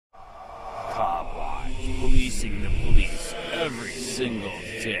facing the police every single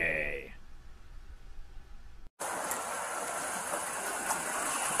day.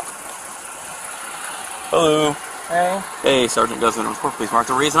 Hello. Hey. Hey, Sergeant Desmond, Report Police Mark.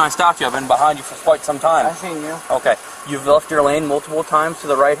 The reason I stopped you, I've been behind you for quite some time. I've seen you. Okay. You've left your lane multiple times to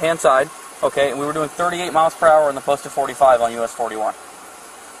the right-hand side. Okay, and we were doing 38 miles per hour in the posted 45 on US 41.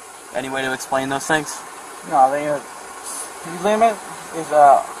 Any way to explain those things? No, the speed limit is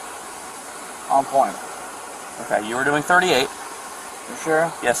on point. Okay, you were doing 38. You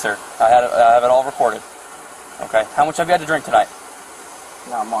sure? Yes, sir. I have it all recorded. Okay. How much have you had to drink tonight?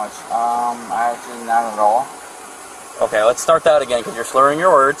 Not much. Actually not at all. Okay, let's start that again because you're slurring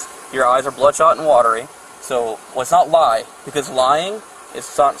your words. Your eyes are bloodshot and watery. So let's not lie, because lying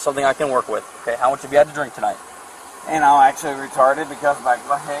is not something I can work with. Okay, how much have you had to drink tonight? And I'm actually retarded because of my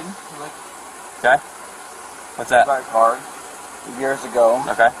head. Okay. What's that? I got a card years ago.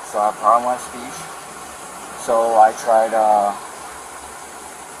 Okay. So I have a problem with speech. So I try to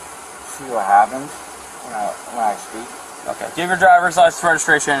see what happens when I speak. Okay. Do you have your driver's license,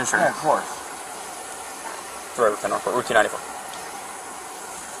 registration, and insurance? Yeah, of course. It's right within Route 294.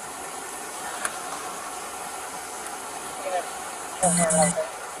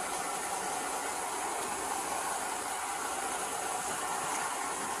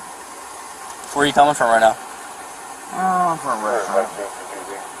 Where are you coming from right now? I'm from a restaurant.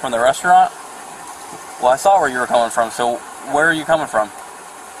 From the restaurant? Well, I saw where you were coming from, so where are you coming from?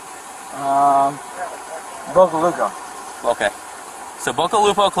 Boca Luca. Okay. So Boca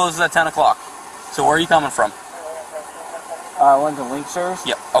Lupo closes at 10 o'clock. So where are you coming from? I went to Linksters.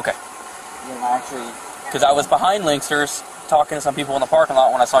 Yep, okay. And actually... Because I was behind Linksters talking to some people in the parking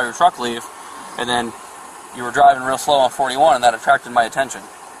lot when I saw your truck leave, and then you were driving real slow on 41, and that attracted my attention.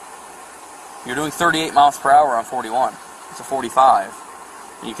 You're doing 38 miles per hour on 41. It's a 45.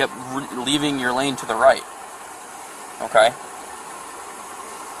 And you kept leaving your lane to the right. Okay?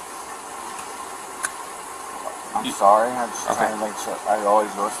 I'm sorry. I just trying to make sure I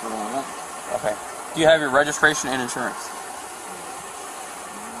always go through the limit. Okay. Do you have your registration and insurance?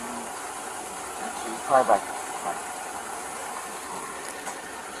 Actually, try back.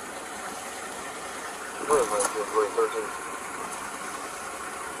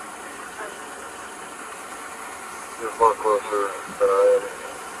 You're far closer than I am.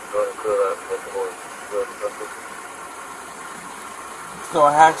 Go ahead and clear that. So I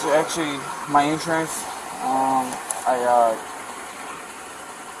had to actually, my insurance,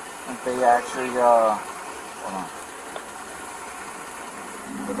 they actually, hold on.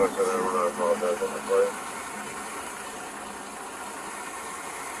 If I said that, we're not apologize on the play.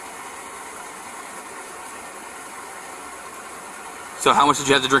 So how much did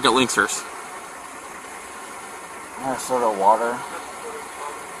you have to drink at Linksters? I had soda water.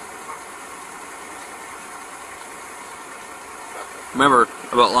 Remember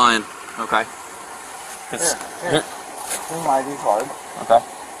about lying, okay? Here. Here's my ID card. Okay.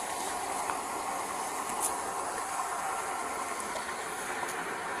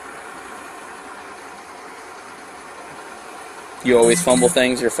 You always fumble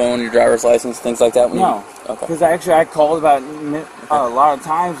things, your phone, your driver's license, things like that? No. Okay. Because actually I called about a lot of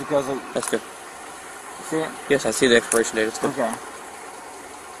times because of... That's good. See it? Yes, I see the expiration date. It's good. Okay.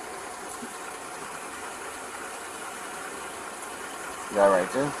 You got it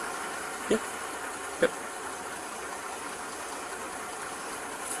right too? Yeah. Yep.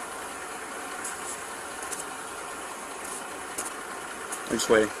 I'm just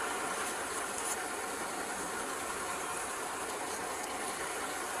waiting.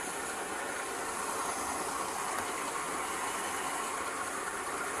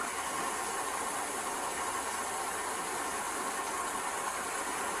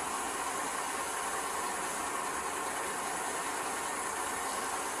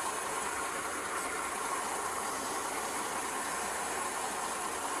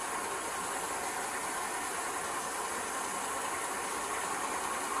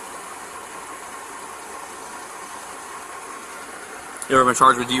 You ever been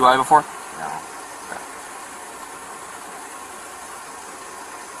charged with DUI before? No. Okay.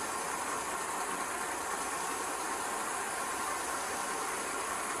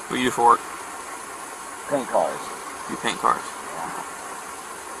 What do you do for work? Paint cars. You paint cars. Yeah.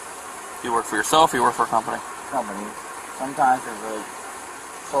 You work for yourself or you work for a company? Company. Sometimes they're really...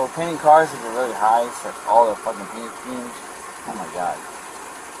 So painting cars if they're really high, so all the fucking paint schemes. Oh my god.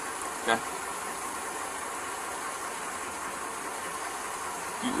 Okay.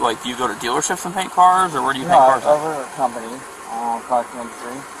 Do you go to dealerships and paint cars, or where do you paint cars? No, over a company, car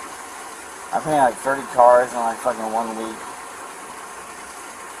industry. I painted like 30 cars in like fucking 1 week.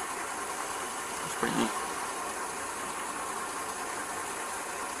 That's pretty neat.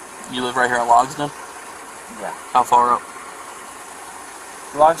 You live right here in Logsdon? Yeah. How far up?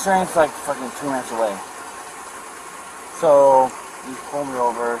 Log Strain's like fucking 2 minutes away. So, you pulled me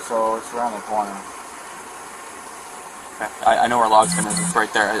over, so it's around the corner. Okay. I know where Logsdon is. It's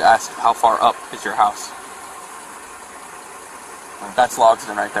right there. I asked how far up is your house? That's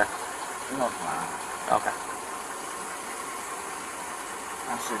Logsdon right there. No, it's not. Okay.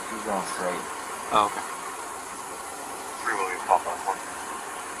 I'm sure she's going straight. Oh, okay. Freeway pop up.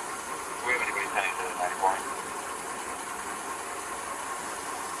 Do we have anybody heading to 94?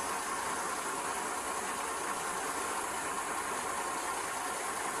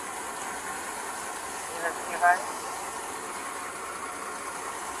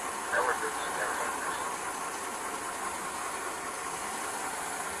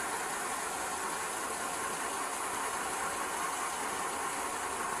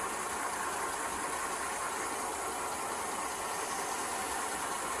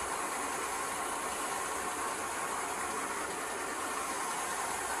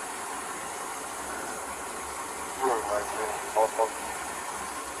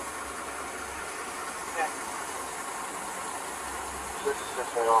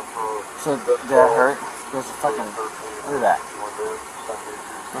 So, did that hurt? There's a fucking, look at that.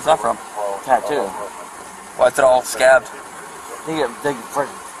 Where's that from? Tattoo. Why is it all scabbed? You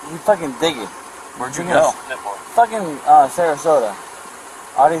fucking dig it. Where'd you go? Fucking Sarasota.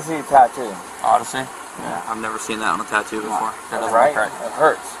 Odyssey tattoo. Odyssey? Yeah, I've never seen that on a tattoo before. That doesn't Right? look right. It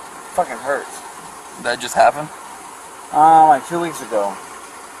hurts. Fucking hurts. That just happened? Like 2 weeks ago.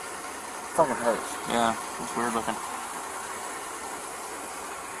 Fucking hurts. Yeah, it's weird looking.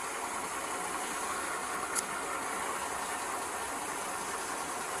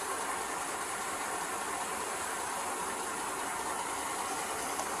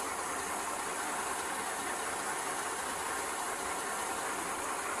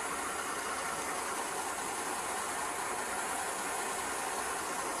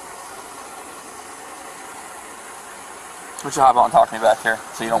 Why don't you hop out and talk to me back here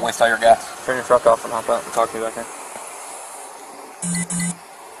so you don't waste all your gas? Turn your truck off and hop out and talk to me back here.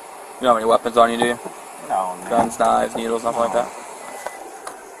 You don't have any weapons on you, do you? No, man. Guns, knives, needles, nothing like that?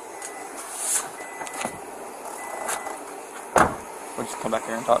 We'll just come back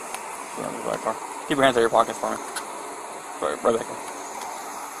here and talk. You don't need to go car. Keep your hands out of your pockets for me. Right back here.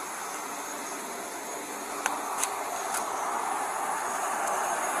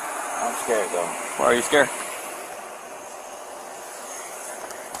 I'm scared though. Why are you scared?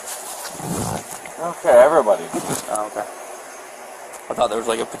 Okay, everybody. Oh, okay. I thought there was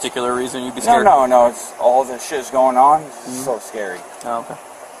like a particular reason you'd be scared. No, it's all this shit's going on. It's so scary. Oh, okay.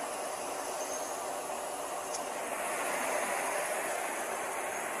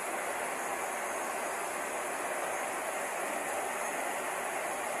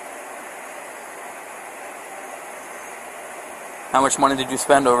 How much money did you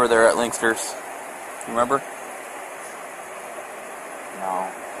spend over there at Linksters? You remember? No.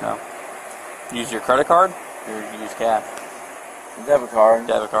 No. Use your credit card or you use cash? Debit card.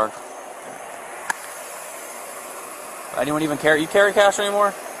 Debit card. Anyone even carry? You carry cash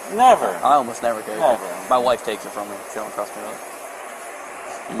anymore? Never. I almost never carry Never. cash. My wife takes it from me. She don't trust me with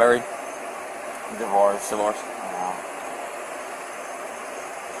it. You married? Divorce. Divorce. No.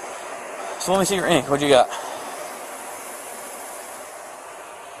 So let me see your ink. What you got?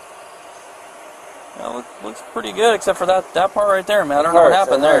 Yeah, looks pretty good except for that part right there, man. I don't know what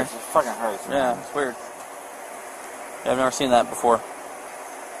happened there. It fucking hurts, man. Yeah, it's weird. Yeah, I've never seen that before.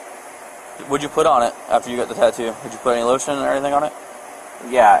 What'd you put on it after you got the tattoo? Did you put any lotion or anything on it?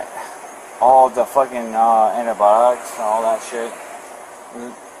 Yeah. All the fucking antibiotics and all that shit.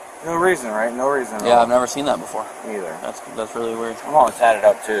 No reason, right? No reason at Yeah, all. I've never seen that before. Either. That's really weird. I'm all tatted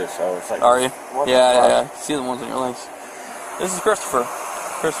up too, so it's like... Are you? What the Yeah. fuck? See the ones on your legs. This is Christopher.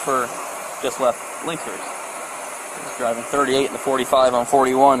 Christopher just left Linksters. He's driving 38 and the 45 on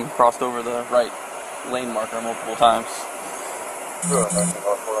 41, crossed over the right lane marker multiple times. Signal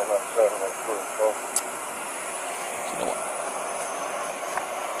one.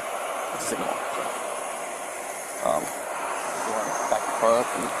 That's a signal one. You want to back the car up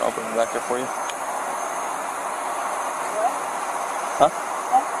and I'll bring it back there for you. Huh?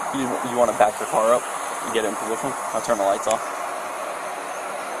 You want to back your car up and get it in position? I'll turn the lights off.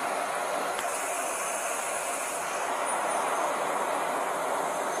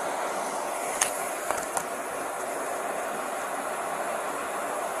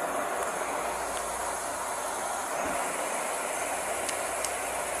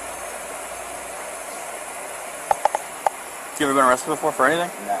 You ever been arrested before for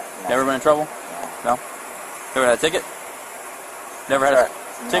anything? No. Never been in trouble? No. Never had a ticket? Never had a...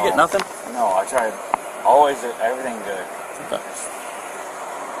 ticket? Nothing? No, I tried always everything good. Okay. Just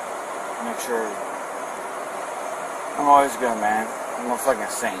make sure I'm always good, man. I'm a fucking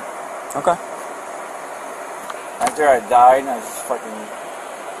saint. Okay. After I died, I just fucking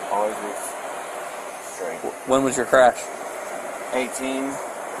always was straight. When was your crash? 18,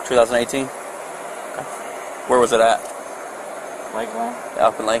 2018? Okay. Where was it at? Lakeland.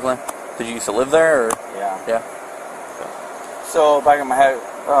 Up in Lakeland? Did you used to live there? Or? Yeah. Yeah. So back in my head,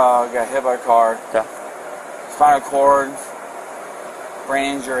 got hit by a car. Okay. Spinal cord,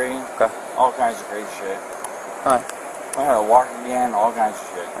 brain injury. Okay. All kinds of crazy shit. Alright. I had to walk again, all kinds of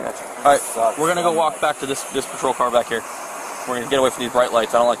shit. I got you. Alright, we're gonna go walk back to this patrol car back here. We're gonna get away from these bright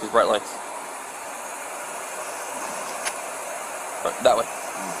lights. I don't like these bright lights. Right, that way.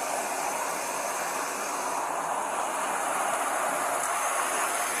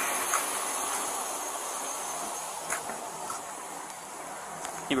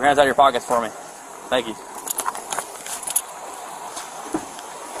 Keep your hands out of your pockets for me. Thank you.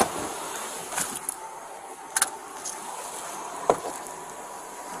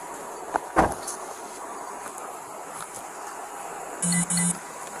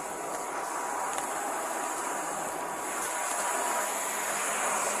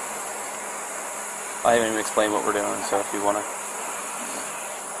 I haven't even explained what we're doing, so if you want to...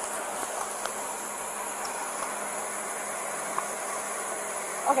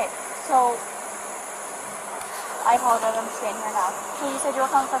 Okay, so I apologize, I'm staying here now. So you said you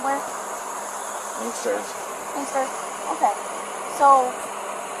were coming from where? Linksters. Linksters? Okay. So,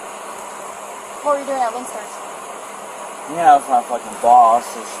 what were you doing at Linksters? Yeah, with my fucking boss,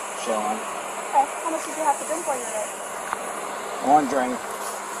 just chilling. Okay, how much did you have to drink while you were there? One drink.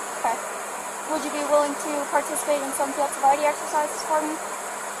 Okay. Would you be willing to participate in some field sobriety exercises for me?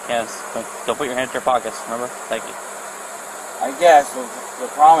 Yes, don't put your hands in your pockets, remember? Thank you. I guess, but the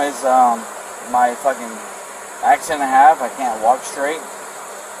problem is, my fucking accident I have, I can't walk straight.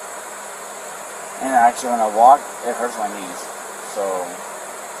 And actually when I walk, it hurts my knees. So,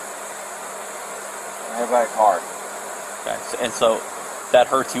 I hit by a car. Okay, and so that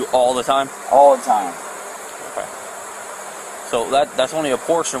hurts you all the time? All the time. Okay. So that's only a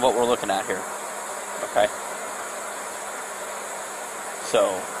portion of what we're looking at here. Okay?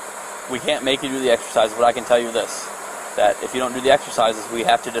 So, we can't make you do the exercise, but I can tell you this. That if you don't do the exercises, we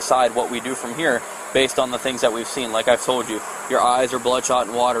have to decide what we do from here based on the things that we've seen. Like I've told you, your eyes are bloodshot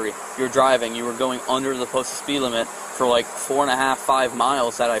and watery. You're driving, you were going under the posted speed limit for like 4.5, 5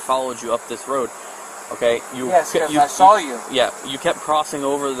 miles that I followed you up this road. Okay? Yes, I saw you. Yeah, you kept crossing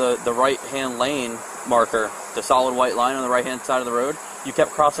over the right-hand lane marker, the solid white line on the right-hand side of the road. You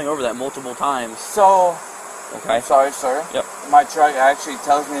kept crossing over that multiple times. So, okay. I'm sorry, sir. Yep. My truck actually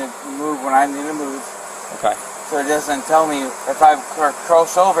tells me to move when I need to move. Okay. So it doesn't tell me, if I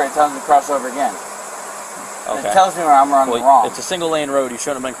cross over, it tells me to cross over again. Okay. It tells me when I'm running wrong. It's a single lane road. You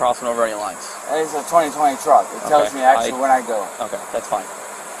shouldn't have been crossing over any lines. It's a 2020 truck. It tells me actually when I go. Okay, that's fine.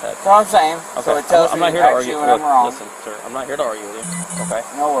 That's what I'm saying. Okay. So it tells I'm me not here to actually argue. when I'm wrong. Listen, sir, I'm not here to argue with you. Okay?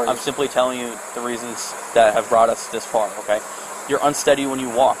 No worries. I'm simply telling you the reasons that have brought us this far, okay? You're unsteady when you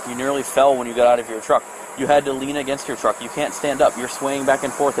walk. You nearly fell when you got out of your truck. You had to lean against your truck. You can't stand up. You're swaying back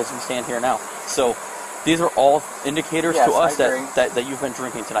and forth as you stand here now. So, these are all indicators to us that you've been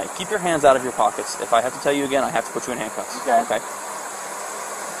drinking tonight. Keep your hands out of your pockets. If I have to tell you again, I have to put you in handcuffs. Okay.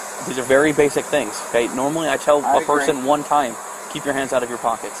 These are very basic things, okay? Normally I tell a person one time, keep your hands out of your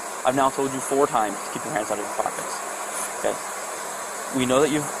pockets. I've now told you 4 times to keep your hands out of your pockets. Okay? We know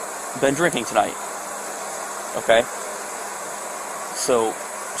that you've been drinking tonight. Okay? So,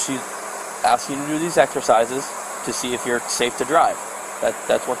 she's asking you to do these exercises to see if you're safe to drive.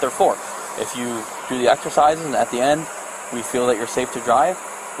 That's what they're for. If you do the exercises and at the end we feel that you're safe to drive,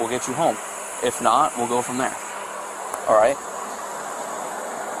 we'll get you home. If not, we'll go from there. Alright?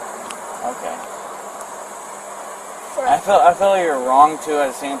 Okay. I feel like you're wrong too at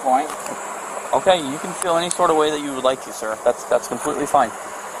the same point. Okay, you can feel any sort of way that you would like to, sir. That's completely fine.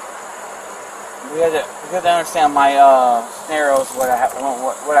 You have to understand my scenarios, what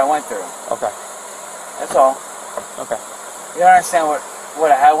I went through. Okay. That's all. Okay. You don't understand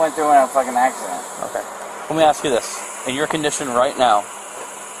what I went through in a fucking accident. Okay. Let me ask you this. In your condition right now,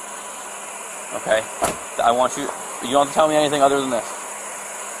 okay, I want you don't have to tell me anything other than this.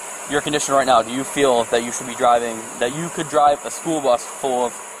 Your condition right now, do you feel that you should be driving, that you could drive a school bus full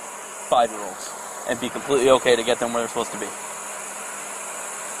of 5-year-olds and be completely okay to get them where they're supposed to be?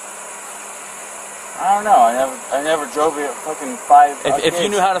 I don't know. I never drove a fucking 5. If you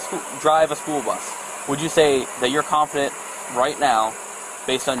knew how to drive a school bus, would you say that you're confident right now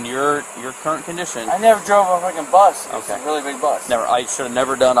based on your current condition. I never drove a fucking bus. It's Okay. a really big bus. Never. I should have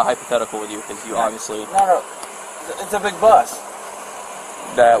never done a hypothetical with you because you obviously. No. It's a big bus.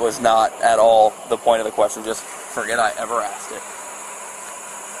 That was not at all the point of the question. Just forget I ever asked it.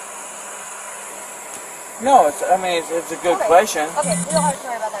 No, it's a good question. Okay, we don't have to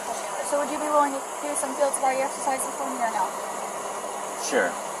worry about that question. So would you be willing to do some field sobriety exercises for me or no? Sure.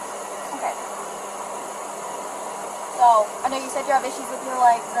 Okay. So, I know you said you have issues with your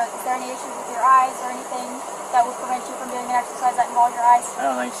legs. Is there any issues with your eyes or anything that would prevent you from doing an exercise that involves your eyes? I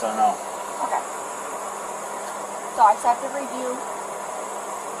don't think so, no. Okay. So I just have to review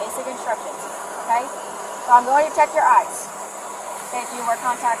basic instructions, okay? So I'm going to check your eyes. Okay, do you wear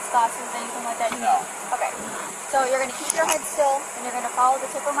contacts, glasses, anything like that? No. Okay. So you're going to keep your head still, and you're going to follow the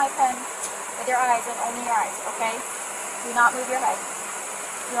tip of my pen with your eyes and only your eyes, okay? Do not move your head.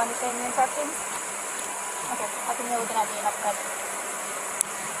 Do you understand the instructions? Okay, how come you're looking at me enough pen?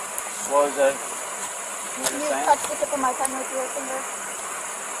 What was that? Can you touch the tip of my pen with your finger?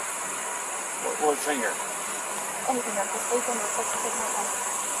 What finger? Any finger, just a finger, touch the tip of my pen.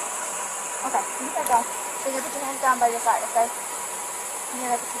 Okay, keep that down. So you're going to put your hands down by your side, okay? And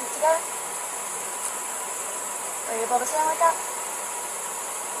you're going to put your feet together. Are you able to stand like that?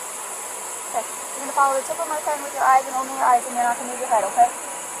 Okay, you're going to follow the tip of my pen with your eyes and only your eyes, and you're not going to move your head, okay?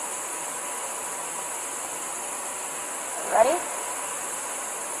 Ready?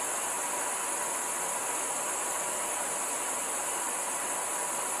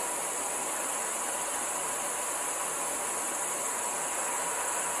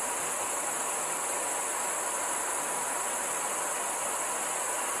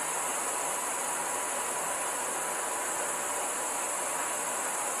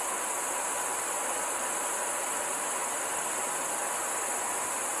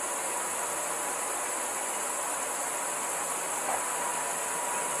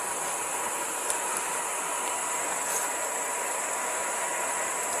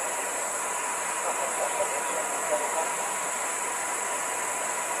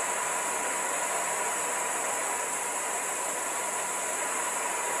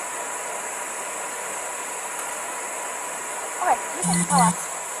 Okay, you can relax.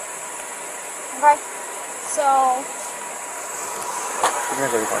 Okay, so...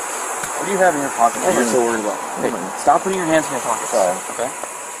 What do you have in your pocket? What are you so worried about? Hey, stop putting your hands in your pockets. Sorry. Okay?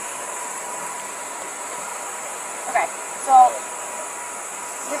 Okay, so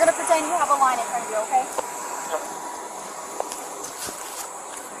you're going to pretend you have a line in front of you, okay?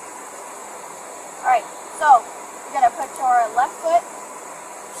 Alright, so you're going to put your left foot.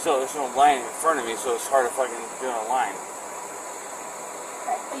 So there's no line in front of me, so it's hard to fucking do a line.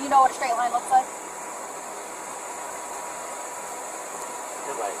 Okay, so you know what a straight line looks like?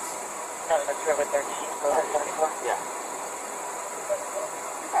 Good lights. Yeah.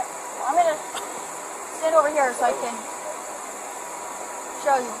 Okay, well, I'm going to stand over here so I can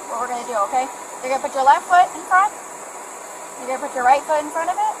show you what we're going to do, okay? You're going to put your left foot in front. You're going to put your right foot in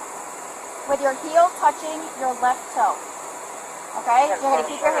front of it with your heel touching your left toe. Okay? You're going to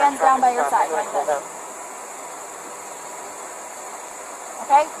keep your hands down by your side like this.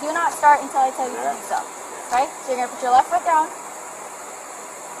 Okay? Do not start until I tell you to do so. Okay? So you're going to put your left foot down.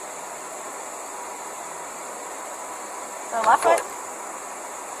 So left foot.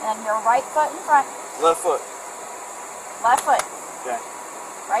 And your right foot in front. Left foot. Left foot. Okay.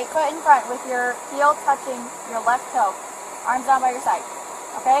 Right foot in front with your heel touching your left toe. Arms down by your side.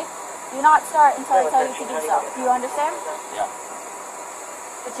 Okay? Do not start until I tell you to do so. Do you understand? Yeah.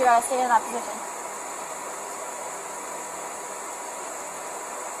 But you gotta stay in that position.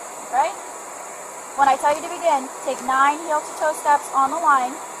 Okay? When I tell you to begin, take 9 heel-to-toe steps on the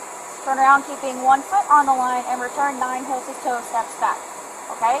line, turn around keeping 1 foot on the line, and return 9 heel-to-toe steps back.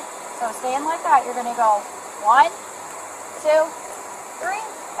 Okay? So staying like that, you're gonna go 1, 2, 3,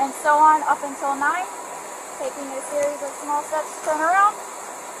 and so on up until 9. Taking a series of small steps to turn around.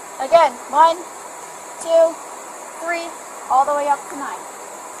 Again, 1, 2, 3, all the way up to 9.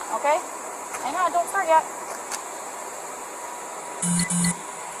 Okay? Hang on, don't start yet.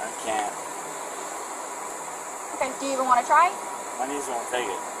 I can't. Okay, do you even want to try? My knees won't take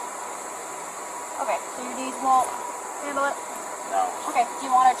it. Okay, so your knees won't handle it? No. Okay, do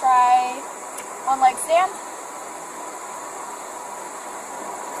you want to try one leg stand?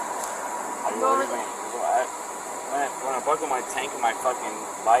 Go over there. When I buckle my tank in my fucking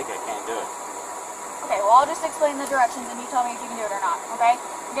bike, I can't do it. Okay, well I'll just explain the directions and you tell me if you can do it or not, okay?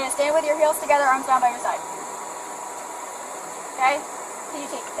 You're going to stand with your heels together, arms down by your side. Okay?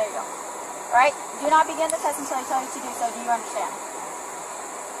 PUT, there you go. Alright, do not begin the test until I tell you to do so, do you understand?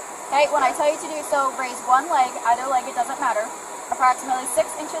 Okay, when I tell you to do so, raise one leg, either leg, it doesn't matter. approximately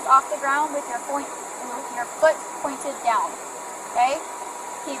 6 inches off the ground with your foot pointed down. Okay?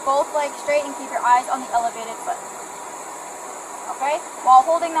 Keep both legs straight and keep your eyes on the elevated foot. Okay? While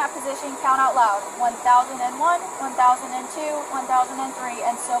holding that position, count out loud. 1001, 1002, 1003,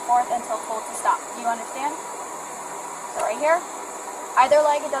 and so forth until told to stop. Do you understand? So right here, either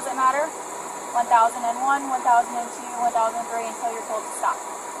leg, it doesn't matter. 1001, 1002, 1003 until you're told to stop.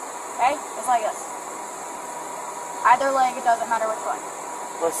 Okay? Just like this. Either leg, it doesn't matter which one.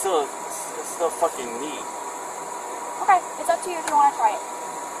 But still, it's still fucking neat. Okay, it's up to you if you want to try it.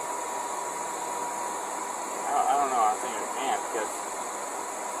 I don't know. I think I can't because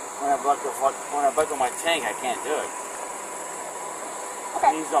when I buckle my tank, I can't do it.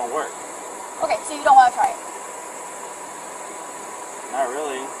 Okay. These don't work. Okay, so you don't want to try it. Not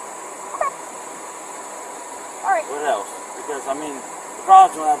really. Okay. All right. What else? Because I mean, the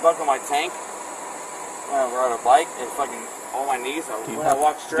problem is when I buckle my tank, when I ride a bike, it's fucking all my knees. When I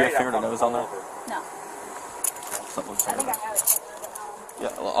walk straight, do you have finger to nose on there? No. Something I think I have it.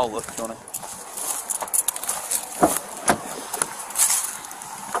 Yeah, I'll look if you want to.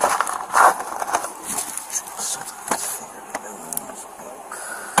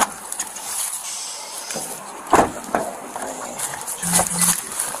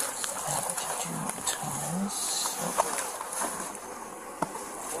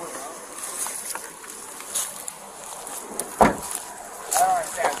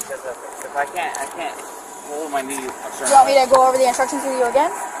 I can't hold my knee. Do you want me to go over the instructions with you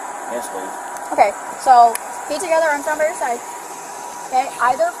again? Yes, please. Okay, so feet together, arms down by your side. Okay,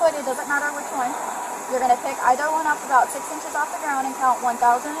 either foot, it doesn't matter which one. You're going to pick either one up about 6 inches off the ground and count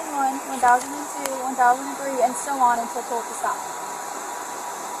 1001, 1002, 1003, and so on until told to stop.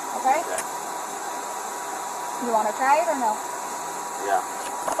 Okay? You want to try it or no? Yeah.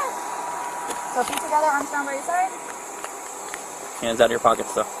 Okay. So feet together, arms down by your side. Hands out of your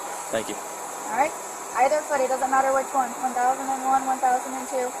pockets, though. Thank you. Alright? Either foot, it doesn't matter which one. 1001,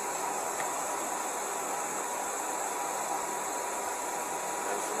 1002.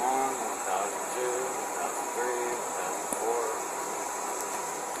 That's 1, 1002,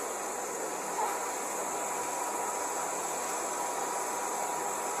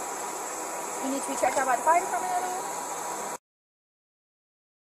 1003, 1004. You need to be checked out by the fire department at all?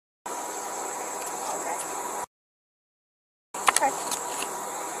 Okay.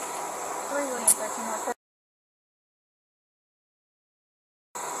 3 William 13 North.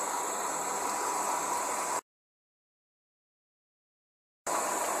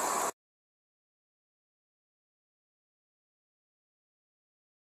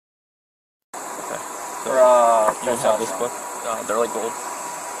 You have this book. They're like gold.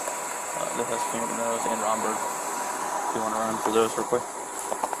 This has finger to nose and Romberg. Do you want to run through those real quick?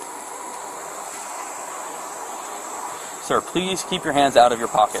 Sir, please keep your hands out of your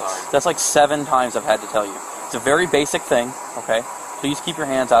pockets. That's like 7 times I've had to tell you. It's a very basic thing, okay? Please keep your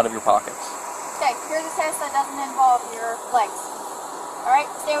hands out of your pockets. Okay, here's a test that doesn't involve your legs. Alright,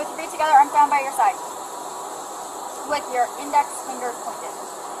 stay with your feet together, arms down by your side. With your index fingers pointed.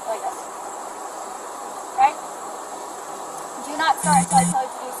 Like this. Okay? Do not start until I tell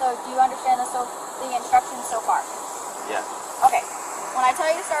you to do so. Do you understand the instructions so far? Yeah. Okay. When I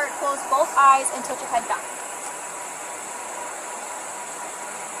tell you to start, close both eyes and tilt your head back.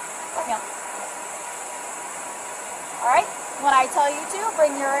 Yeah. Alright? When I tell you to,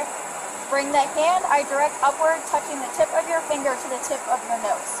 bring the hand I direct upward, touching the tip of your finger to the tip of your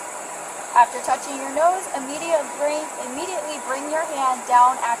nose. After touching your nose, immediately bring your hand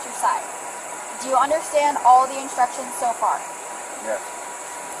down at your side. Do you understand all the instructions so far? Yes.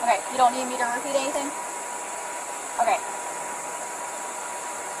 Okay, you don't need me to repeat anything? Okay.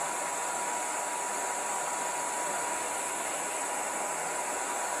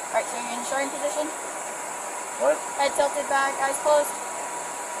 Alright, so you're in showing position? What? Head tilted back, eyes closed.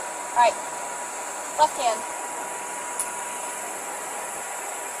 Alright. Left hand.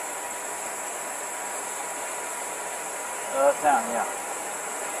 Left hand, yeah.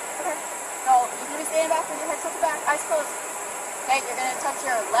 Okay. So, you're going to be standing back with your head tilted back, eyes closed. Okay, you're going to touch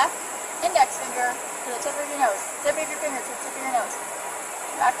your left index finger to the tip of your nose. Tip of your finger to the tip of your nose.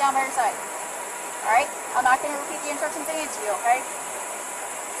 Back down by your side. Alright? I'm not going to repeat the instructions I gave to you, okay?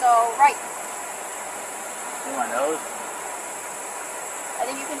 So, right. In my nose? I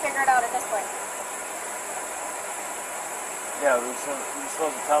think you can figure it out at this point. Yeah, you're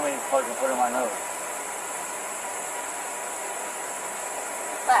supposed to tell me if I can put it in my nose.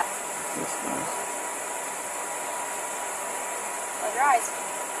 Left. Close your eyes.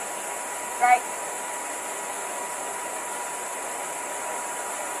 Right.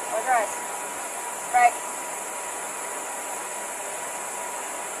 Close your eyes. Right.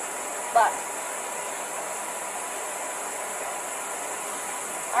 left.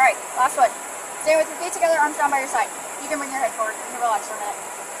 Alright, last one. Stay with your feet together, arms down by your side. You can bring your head forward. You can relax for a minute.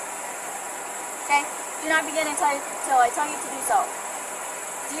 Okay? Do not begin until I tell you to do so.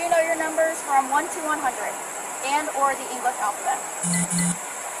 Do you know your numbers from 1 to 100 and or the English alphabet?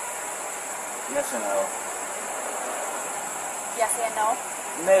 Yes and no. Yes and no?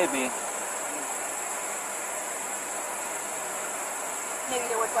 Maybe. Maybe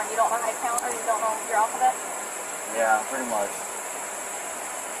to which one? You don't know how to count or you don't know your alphabet? Yeah, pretty much.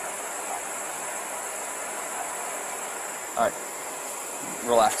 Alright.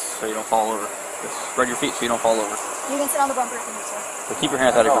 Relax so you don't fall over. Just spread your feet so you don't fall over. You can sit on the bumper if you need to. But keep your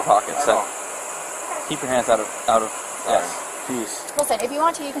hands out of your pockets. Keep your hands out of yes. Jeez. Listen, if you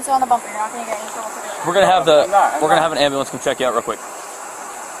want to, you can sit on the bumper. You're not going to get any trouble for doing We're gonna have we're gonna have an ambulance come check you out real quick.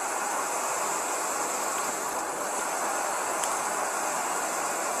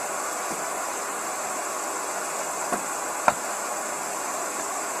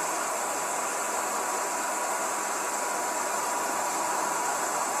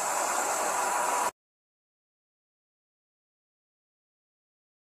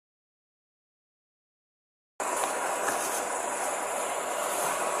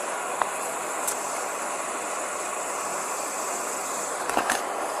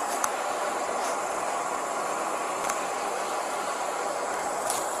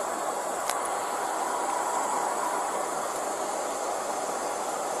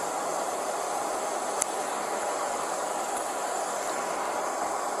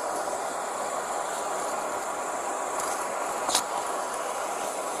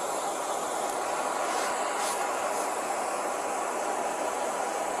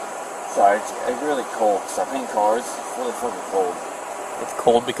 Sorry, it's really cold because I paint cars. It's really fucking cold. It's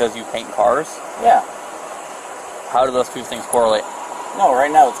cold because you paint cars? Yeah. How do those two things correlate? No,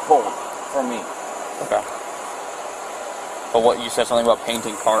 right now it's cold for me. Okay. But what you said something about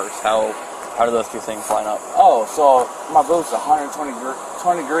painting cars. How do those two things line up? Oh, so my boot's 120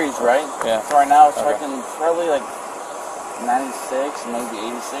 degrees, right? Yeah. So right now it's Okay. fucking probably like 96, maybe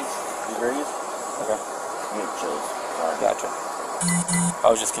 86 degrees. Okay. I get chills. Sorry. Gotcha. I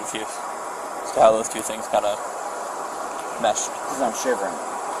was just confused as to how those two things kind of mesh. Because I'm shivering.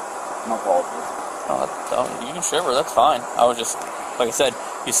 My apologies. Oh, you can shiver, that's fine. I was just, like I said,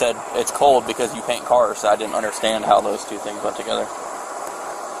 you said it's cold because you paint cars, so I didn't understand how those two things went together.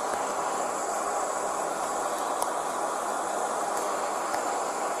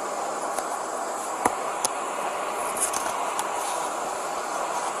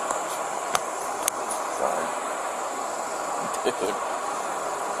 Sorry. Dude.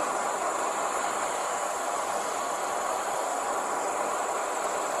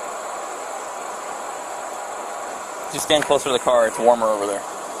 Just stand closer to the car, it's warmer over there.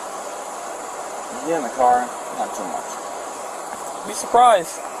 Get in the car, not too much. Be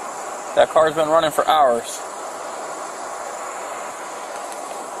surprised. That car's been running for hours.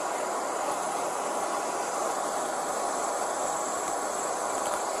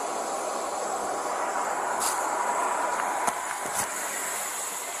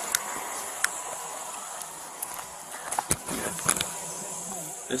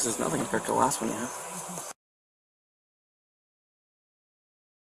 This is nothing compared to the last one you had.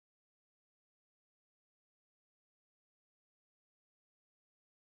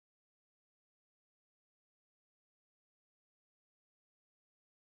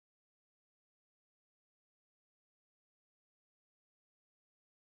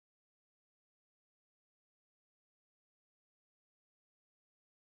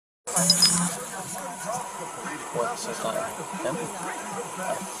 What's this on? Him?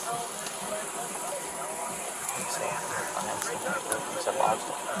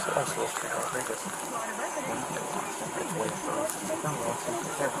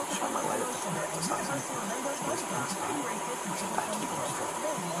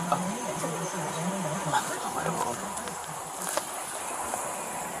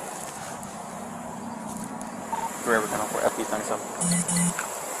 We're gonna wear FP things up.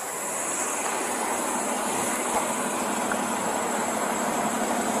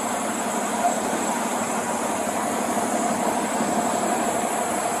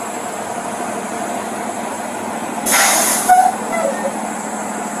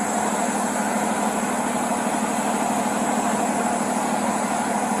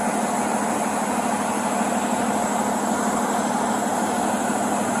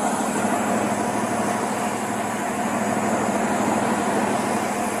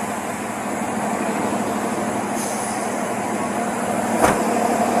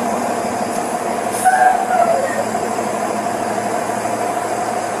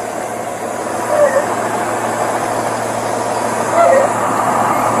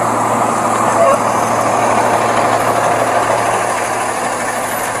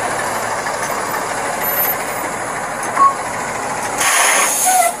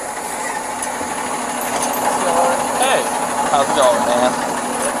 How's it going, man?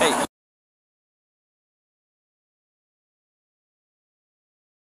 Hey.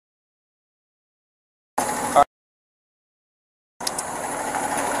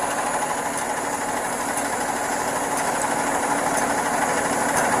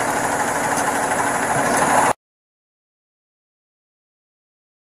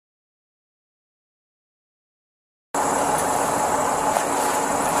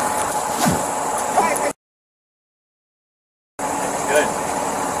 Good.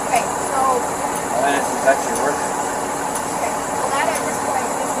 Okay, so, And it's actually working. okay, well that at this point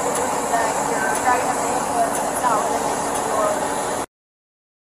is going to be that you're driving up the input itself and then your,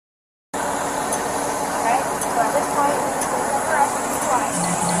 okay, so at this point, you just go for us and twice.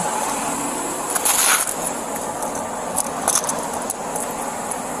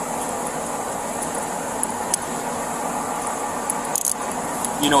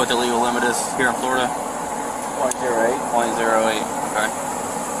 You know what the legal limit is here in Florida? 0.08. 0.08. Okay.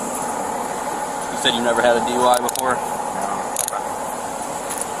 You said you never had a DUI before? No.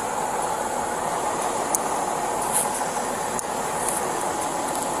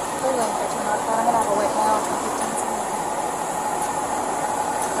 We're going 15 miles, but I'm going to have to wait now for 15 seconds.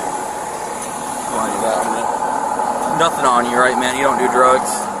 You want to do that in a minute? Nothing on you, right, man? You don't do drugs?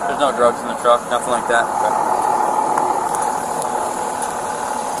 There's no drugs in the truck, nothing like that? Okay.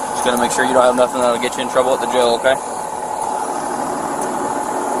 Just gotta make sure you don't have nothing that'll get you in trouble at the jail, okay?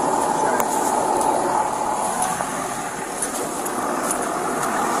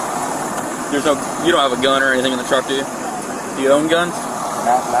 There's no, you don't have a gun or anything in the truck, do you? Do you own guns?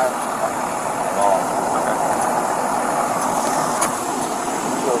 Not at all. Okay.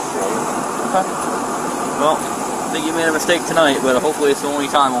 Okay. Well, I think you made a mistake tonight, but hopefully it's the only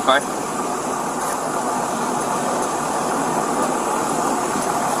time, okay?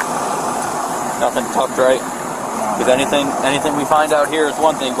 Nothing tucked, right? Because anything we find out here is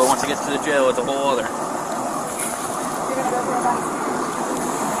one thing, but once it gets to the jail, it's a whole other. You're going to go for a bus.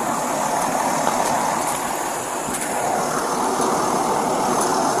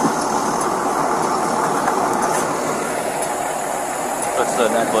 That's the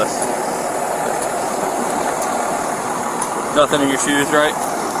necklace. Nothing in your shoes, right?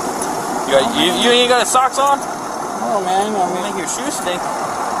 You ain't got his socks on? Oh man, I mean, Make your shoes stink.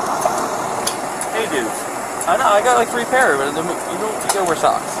 Hey, dude. I know, I got like 3 pairs, but you gotta wear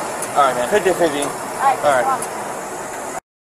socks. Alright, man. 50-50. Alright, Alright.